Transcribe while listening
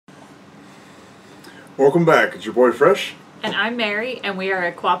Welcome back. It's your boy Fresh. And I'm Mary, and we are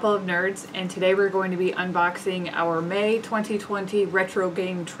a Co-ople of Nerds, and today we're going to be unboxing our May 2020 Retro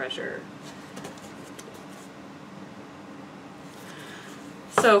Game Treasure.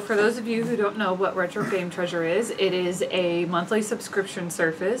 So, for those of you who don't know what Retro Game Treasure is, it is a monthly subscription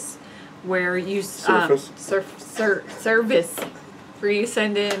service where you service where you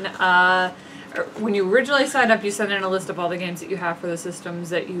send in when you originally sign up, you send in a list of all the games that you have for the systems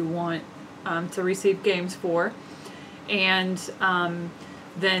that you want to receive games for, and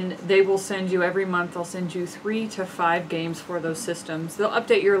then they will send you every month. They'll send you 3 to 5 games for those systems. They'll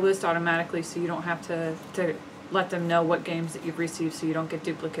update your list automatically, so you don't have to let them know what games that you've received, so you don't get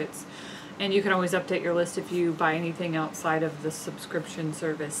duplicates. And you can always update your list if you buy anything outside of the subscription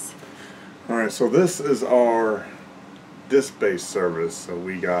service. Alright, so this is our disc-based service. So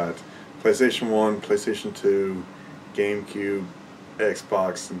we got PlayStation 1, PlayStation 2, GameCube,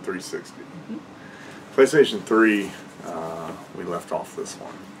 Xbox, and 360. PlayStation 3, we left off this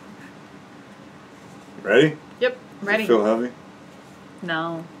one. Ready? Yep, ready. Does it feel heavy?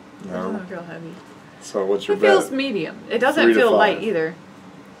 No. No? It doesn't feel heavy. So what's your It bet? feels medium. It doesn't feel light either.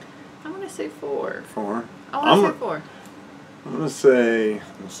 I'm going to say 4. 4? I want to say 4. I'm going to say,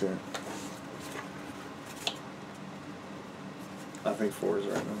 let's see. I think 4 is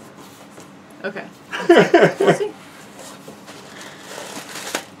right now. Okay. We'll see.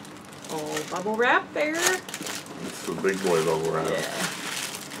 Oh, bubble wrap there. It's the big boy bubble wrap.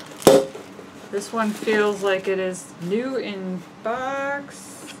 Yeah. This one feels like it is new in box.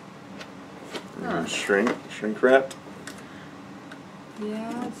 Huh. Shrink wrapped.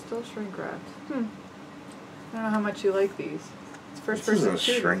 Yeah, it's still shrink wrapped. I don't know how much you like these. It's first This person isn't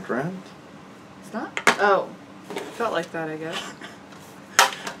shooter. shrink wrapped. It's not? Oh. Felt like that, I guess.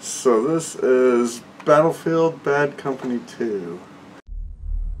 So this is Battlefield Bad Company 2.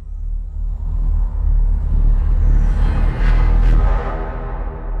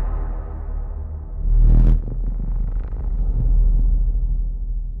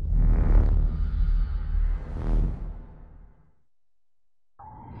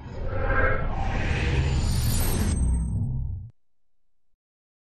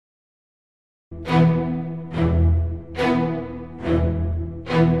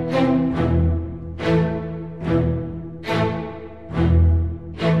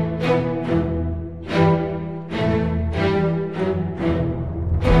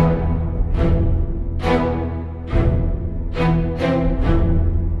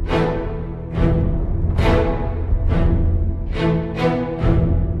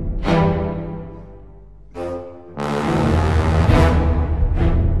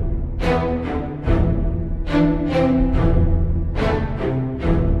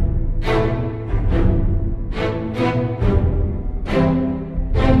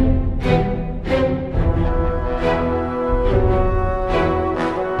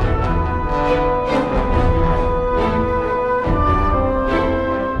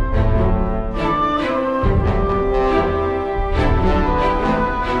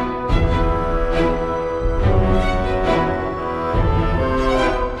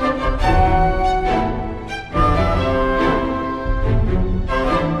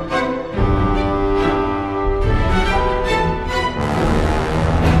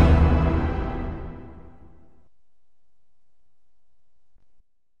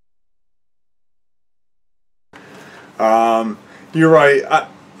 You're right.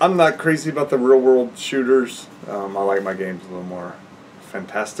 I'm not crazy about the real world shooters. I like my games a little more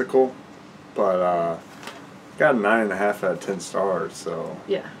fantastical, but got a 9.5 out of 10 stars. So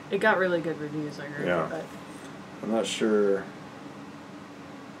yeah, it got really good reviews. I agree with that. I'm not sure. I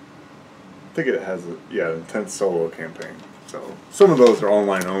think it has an intense solo campaign. So some of those are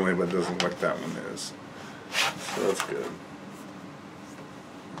online only, but it doesn't look like that one is. So that's good.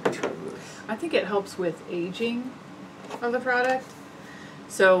 Let me try this. I think it helps with aging of the product.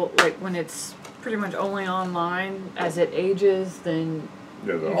 So, like, when it's pretty much only online, as it ages, then...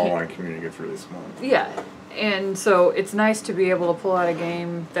 Yeah, the online community gets really small. Yeah, and so it's nice to be able to pull out a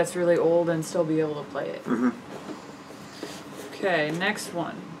game that's really old and still be able to play it. Okay, next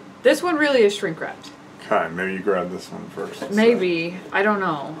one. This one really is shrink wrapped. Okay, maybe you grab this one first. Maybe. I don't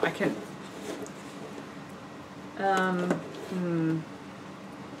know. I can...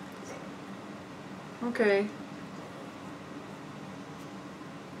 Okay.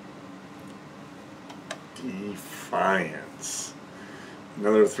 Defiance.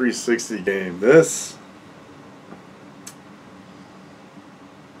 Another 360 game. This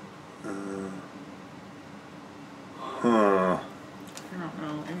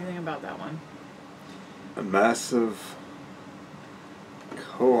a massive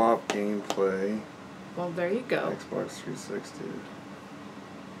co-op gameplay Well, there you go. Xbox 360.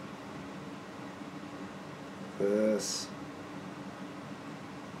 This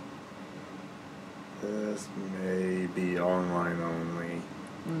may be online only.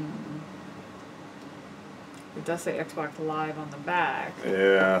 It does say Xbox Live on the back.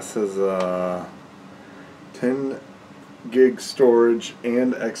 Yeah, it says 10 gig storage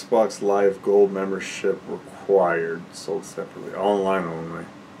and Xbox Live Gold membership required, sold separately, online only.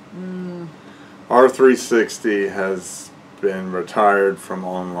 Our 360 has been retired from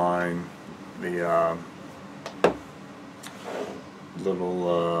online. The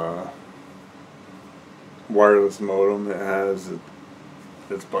little wireless modem it has,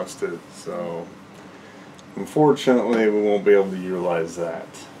 it's busted, so unfortunately we won't be able to utilize that.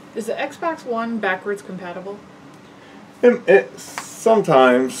 Is the Xbox One backwards compatible? It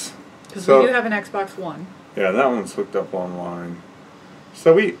sometimes. Because we do have an Xbox One. Yeah, that one's hooked up online.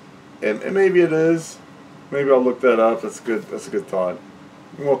 So maybe it is. Maybe I'll look that up. That's good. That's a good thought.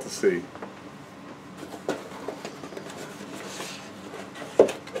 We'll have to see.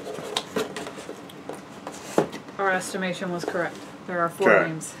 Our estimation was correct. There are 4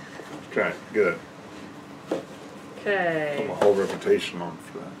 games. Okay, good. Okay. Put my whole reputation on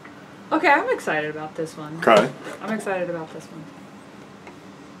for that. Okay, I'm excited about this one. Okay. I'm excited about this one.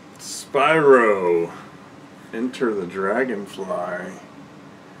 Spyro. Enter the Dragonfly.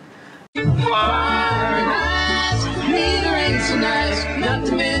 Neither ain't so nice, not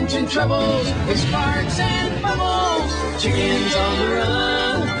to mention troubles with sparks and bubbles. Chickens on the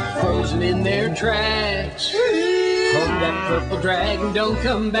run, frozen in their tracks. Hope that purple dragon don't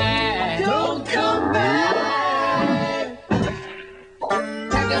come back. Don't come back.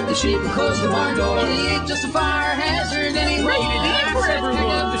 Pack up the sheep and close the barn door. He ain't just a fire hazard anymore. Rated E for everyone.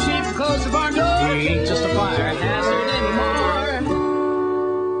 Pack up the sheep and close the barn door. He ain't just a fire hazard anymore.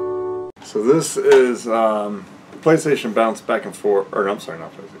 So this is PlayStation bounced back and forth. Or I'm sorry,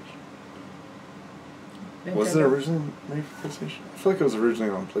 not PlayStation. Nintendo. Was it originally made for PlayStation? I feel like it was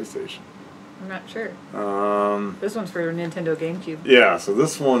originally on PlayStation. I'm not sure. This one's for Nintendo GameCube. Yeah, so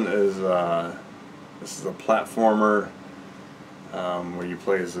this one is this is a platformer where you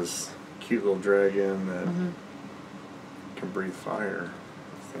play as this cute little dragon that can breathe fire,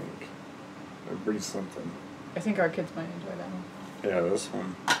 I think. Or breathe something. I think our kids might enjoy that one. Yeah, this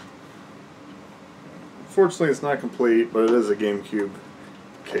one. Unfortunately, it's not complete, but it is a GameCube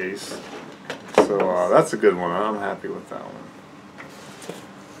case. So that's a good one. I'm happy with that one.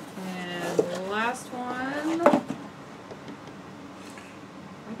 And the last one.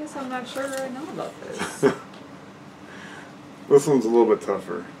 I guess I'm not sure I know about this. This one's a little bit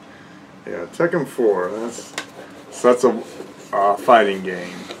tougher. Yeah, Tekken 4. That's a fighting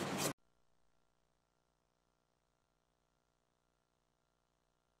game.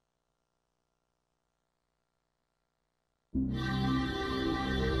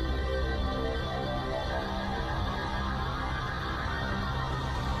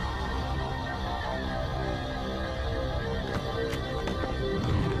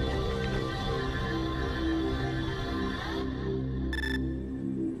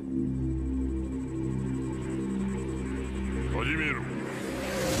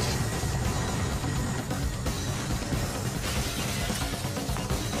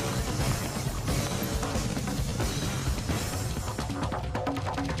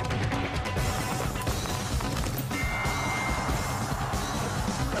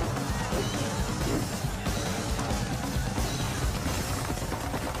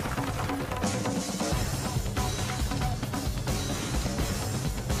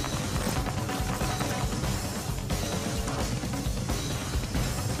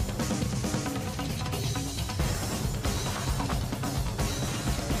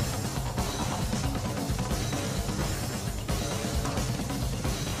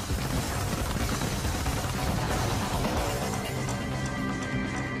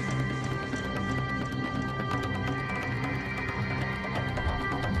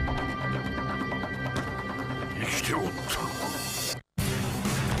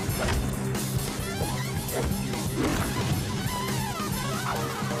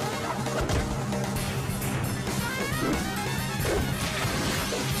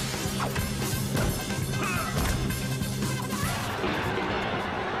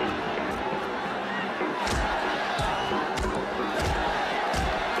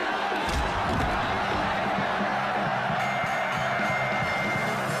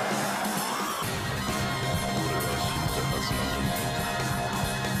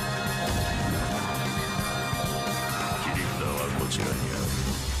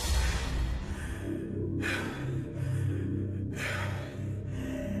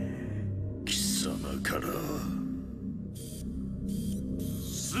 様から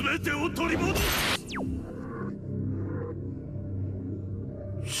全てを取り戻す。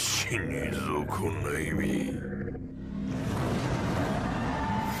死にぞこの意味。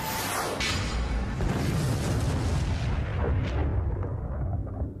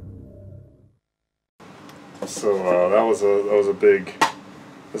So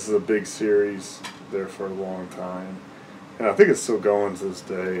this is a big series there for a long time, and I think it's still going to this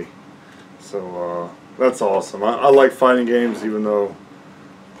day. So that's awesome. I like fighting games, even though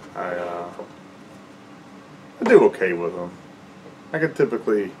I do okay with them. I can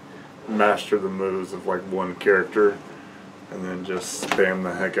typically master the moves of like one character, and then just spam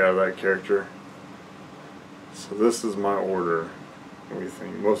the heck out of that character. So this is my order. What do you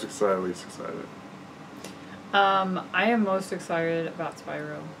think? Most excited, least excited? I am most excited about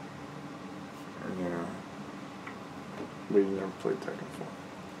Spyro. Yeah. But you never played Tekken 4.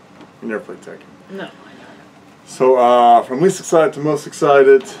 You never played Tekken. No. So, from least excited to most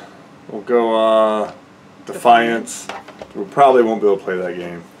excited, we'll go, Defiance. We probably won't be able to play that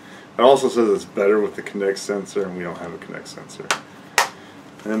game. It also says it's better with the Kinect sensor, and we don't have a Kinect sensor.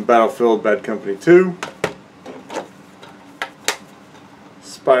 And then Battlefield Bad Company 2.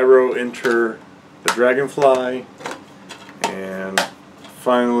 Spyro Enter the Dragonfly, and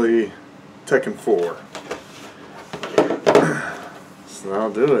finally Tekken 4. So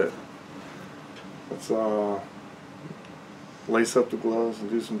that'll do it. Let's lace up the gloves and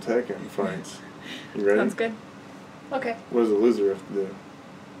do some Tekken fights. You ready? Sounds good. Okay. What does the loser have to do?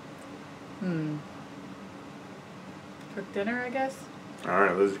 Cook dinner, I guess?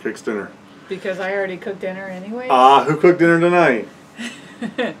 Alright, loser cooks dinner. Because I already cooked dinner anyway. Who cooked dinner tonight? So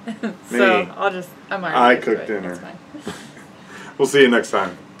Me. I'm already I used to cooked it. dinner. It's fine. We'll see you next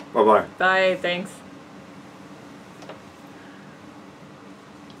time. Bye-bye. Bye, thanks.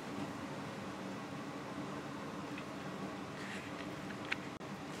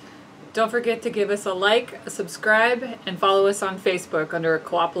 Don't forget to give us a like, a subscribe, and follow us on Facebook under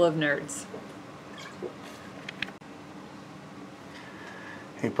Co-ople of Nerds.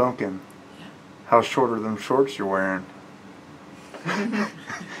 Hey, Pumpkin. How short are them shorts you're wearing?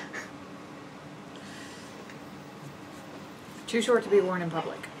 Too short to be worn in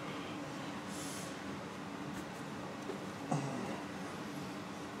public.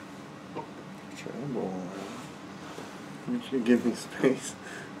 Trouble. You should give me space.